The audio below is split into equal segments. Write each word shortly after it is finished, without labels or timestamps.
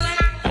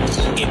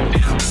It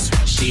bounce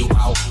when she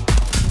walk,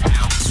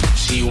 bounce when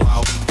she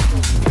walk,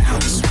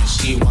 bounce when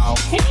she walk.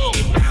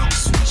 It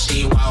bounce when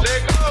she walk,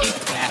 it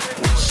clap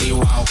when she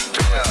walk,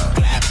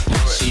 clap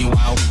when she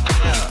walk,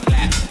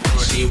 clap when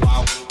she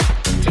walk,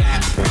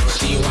 clap when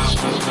she walk.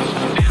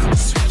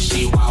 Bounce when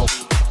she walk,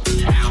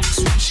 bounce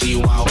when she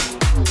walk,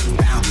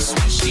 bounce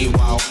when she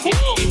walk.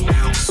 It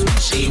bounce when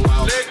she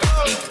walk, it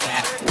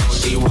clap when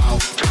she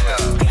walk,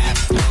 clap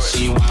when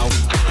she walk,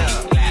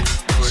 clap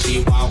when she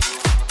walk,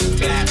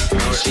 clap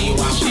when she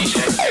walk. She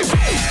shake her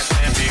ass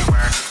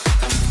everywhere.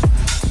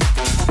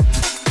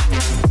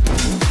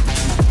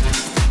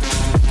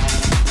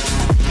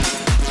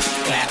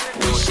 Clap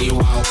when she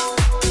walk.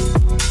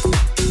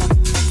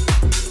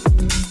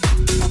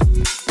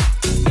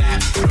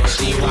 Clap when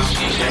she walk.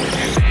 She shake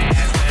her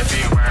ass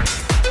everywhere.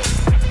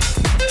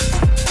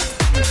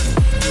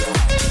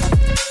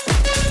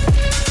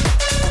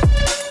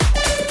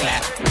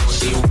 Clap when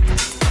she walk.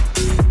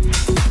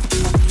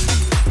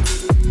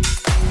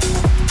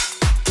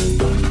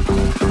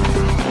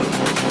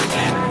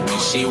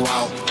 She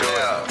walk,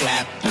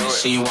 clap when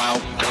she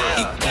walk,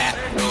 it clap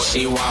when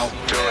she walk,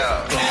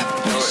 clap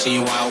when she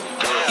walk,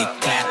 it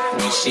clap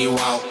when she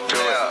walk,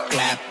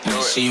 clap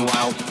when she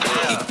walk,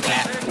 it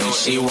clap when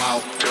she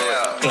walk,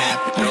 clap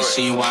when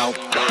she walk,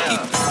 she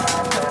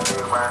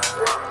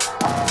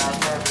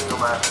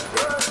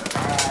walk,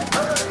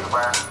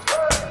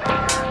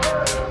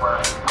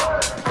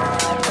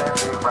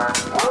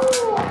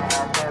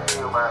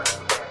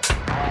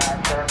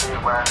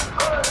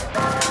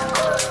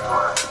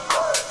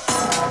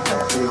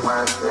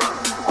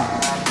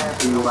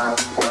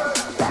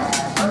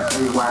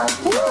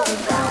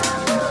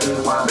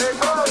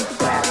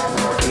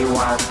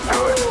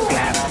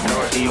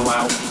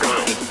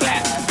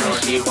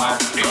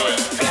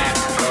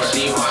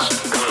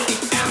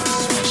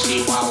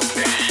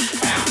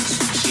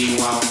 clap when she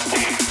walk,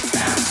 bounce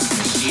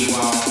when she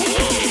walk.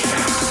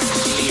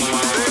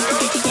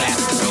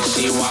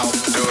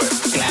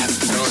 Clap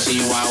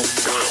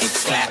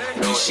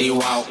when she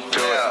walk,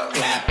 clap when she walk,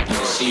 clap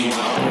when she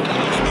walk.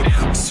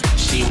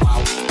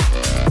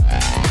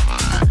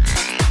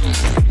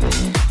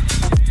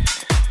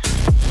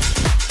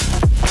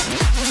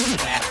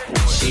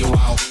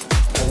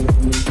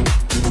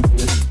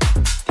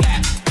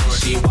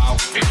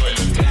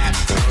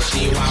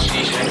 She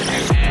shake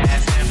her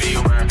ass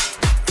everywhere,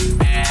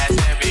 ass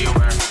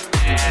everywhere,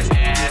 ass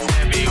everywhere, ass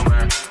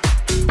everywhere,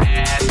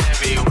 ass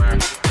everywhere,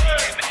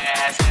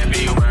 ass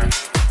everywhere.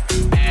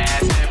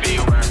 Ass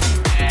everywhere,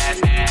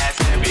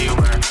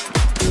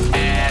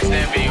 ass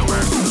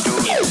everywhere. Do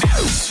it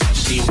bounce when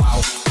she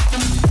walk.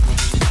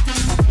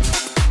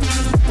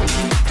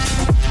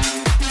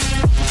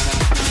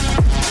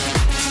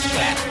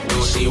 Clap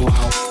when she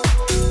walk.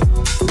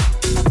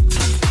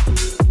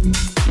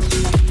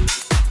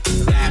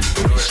 Clap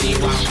when she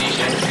walk. She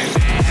shake her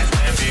ass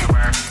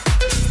everywhere.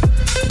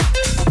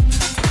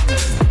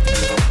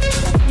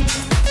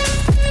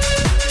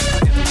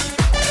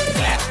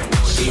 Clap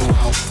when she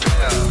walk.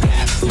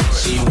 Clap when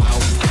she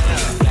walk.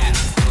 Clap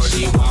when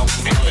she walk.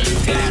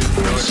 Clap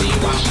when she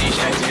walk. She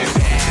shake her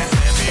ass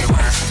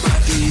everywhere.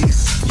 Baddies,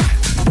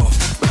 pop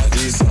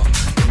baddies up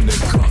in the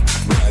club,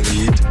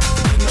 rallied,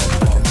 and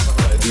I'm up,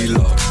 ready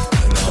love,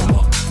 and I'm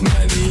up,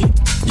 money,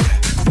 yeah,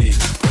 big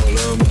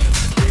baller man,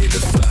 with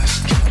the flash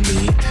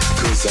cammy,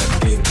 cause I'm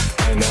in,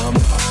 and I'm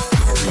out,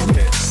 Harry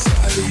met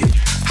Sally,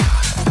 ha,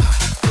 ha,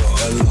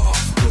 got a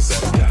laugh, cause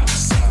I'm that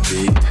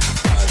savvy,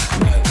 bad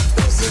man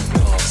doesn't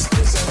dance,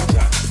 cause I'm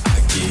that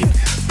aggy,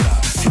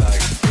 black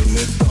flag in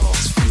the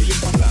dance,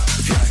 feeling black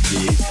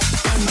flaggy,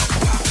 and I'm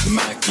Pat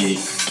Maggie.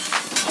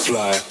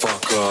 Fly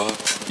fucker,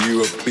 you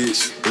a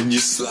bitch and you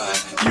slide,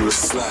 you a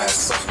sly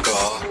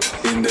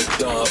sucker. In the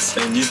dance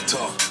and you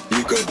talk,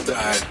 you gon'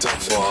 die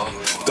tougher.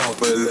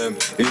 Double M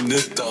in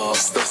the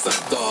dance, that's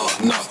that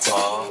dark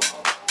nutter.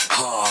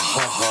 Ha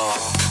ha ha.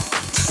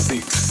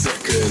 6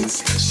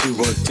 seconds, she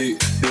want dick,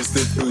 there's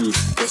the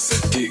booth, that's a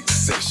dick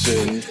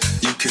session.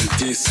 You can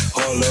diss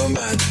Hollow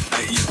Man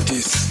at your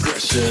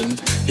discretion.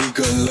 He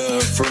gon'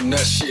 learn from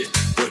that shit,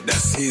 but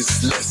that's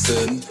his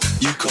lesson.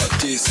 You can't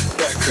diss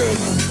Beckham.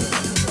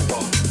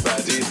 Pop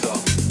baddies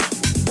up,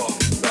 pop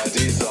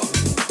baddies up,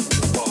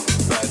 pop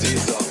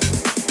baddies up,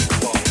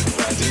 pop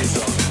baddies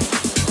up,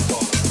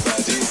 pop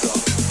baddies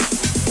up,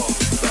 pop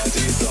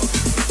baddies up,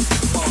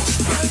 pop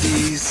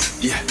baddies,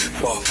 yeah,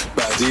 pop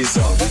baddies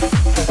up.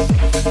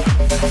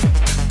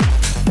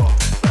 Pop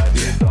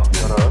baddies up,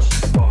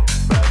 pop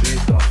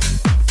baddies up,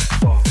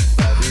 pop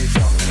baddies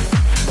up,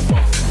 pop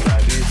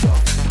baddies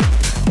up,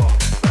 pop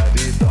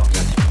baddies up,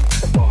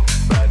 pop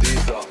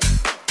baddies up,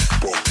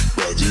 pop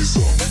baddies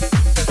up.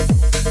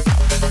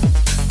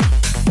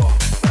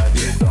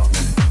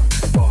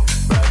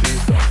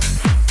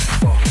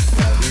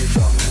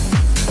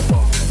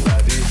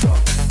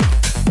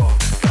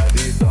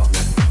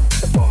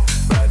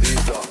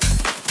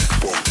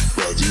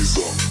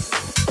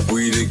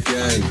 We the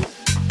gang,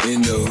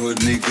 in the hood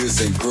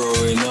niggas ain't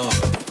growing up.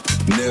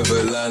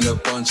 Never line a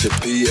bunch of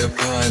Peter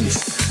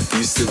Pans.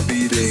 Used to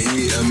be the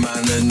heater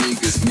man and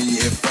niggas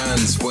meeting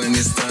fans. When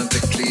it's time to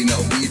clean up,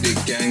 we the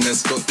gang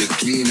that's got the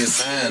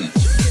cleanest hand.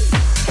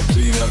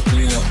 Clean up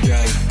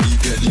gang, you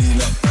get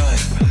lean up bang.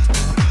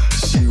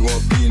 She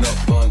want peanut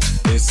bunch,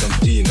 here's some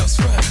peanuts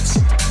facts.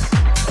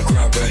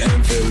 Grab an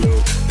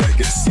envelope, that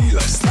gets seal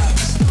up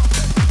slaps.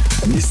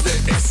 Mr.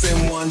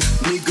 SM1,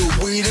 nigga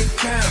we the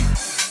camp.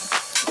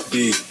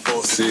 Big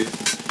bossy,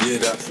 yeah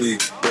that big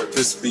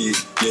breakfast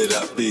beef, yeah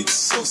that big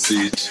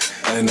sausage.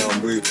 And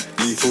I'm with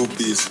lethal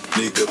biz,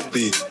 nigga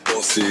big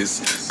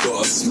bosses.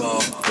 Got a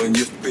smile on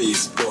your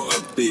face, got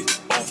a big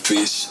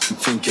office. I'm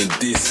thinking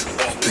this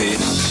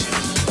office,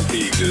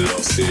 big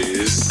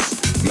losses.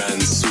 Man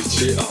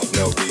switch it up,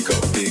 now we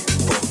got big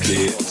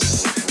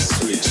pockets.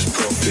 Switch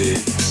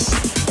profits.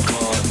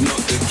 Can't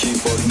knock the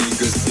keyboard,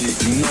 niggas big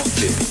knock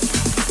it.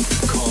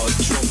 Can't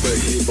drop it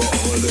here, but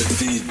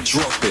holiday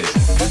drop it.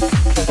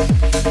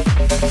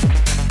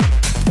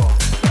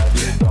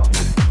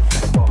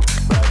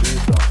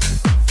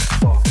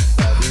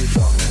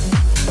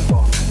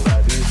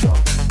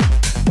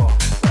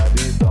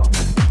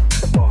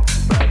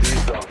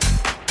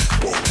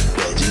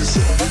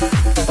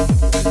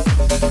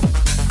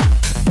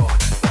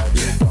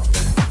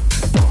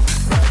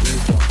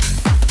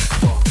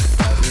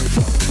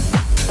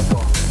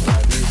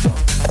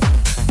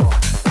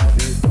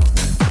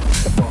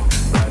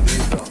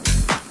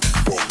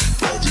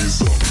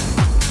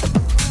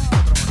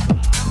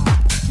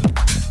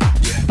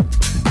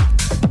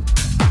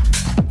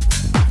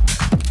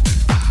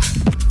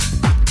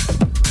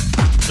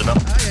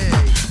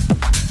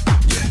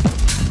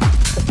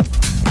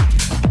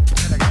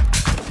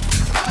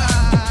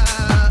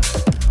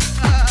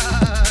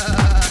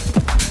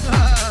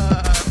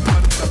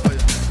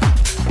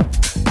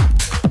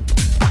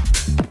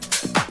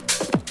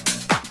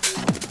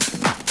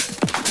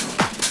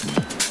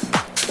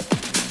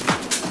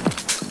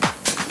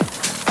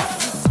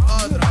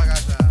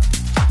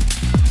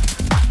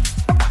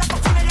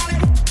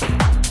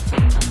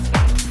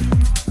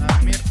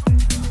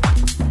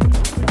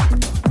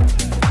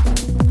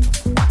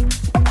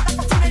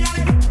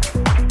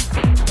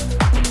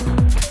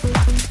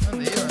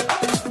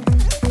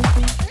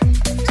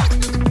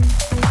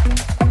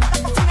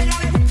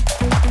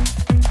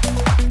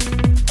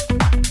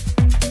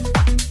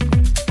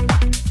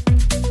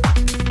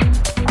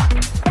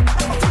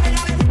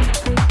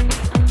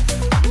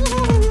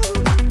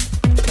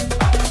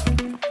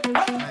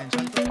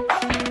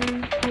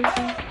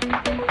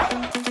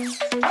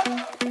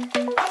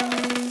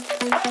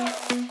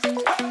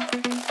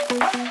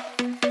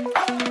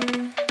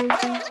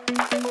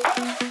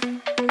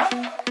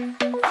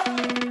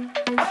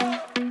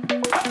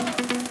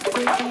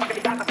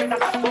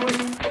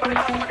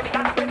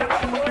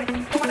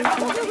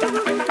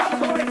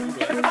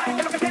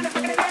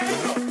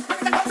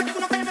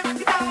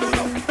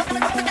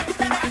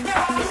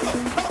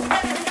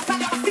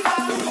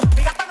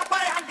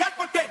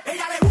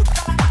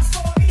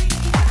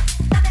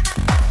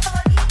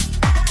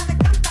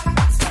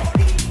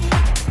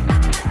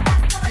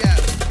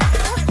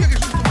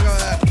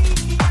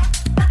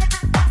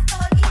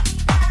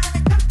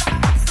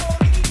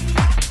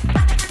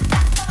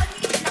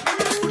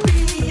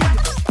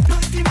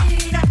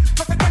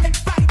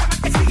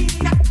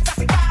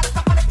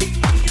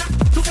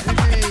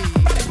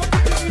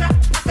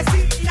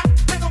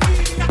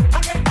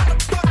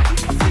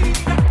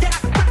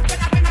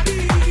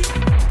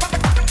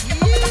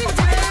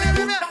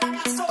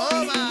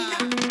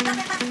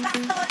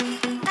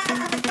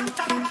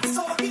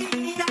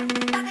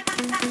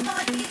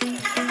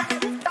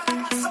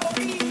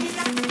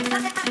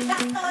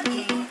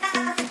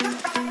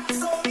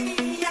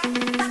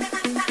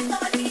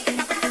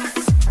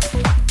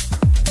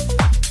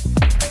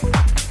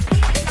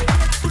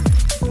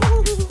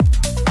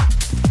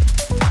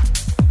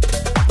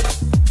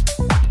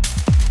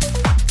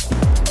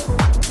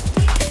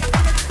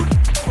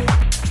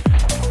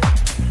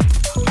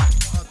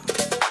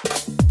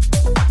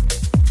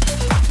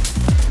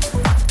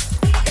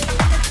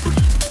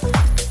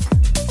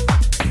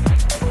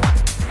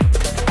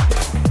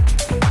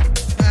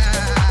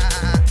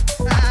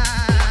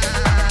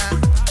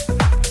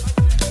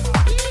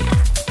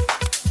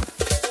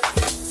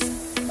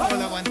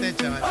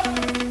 Chaval.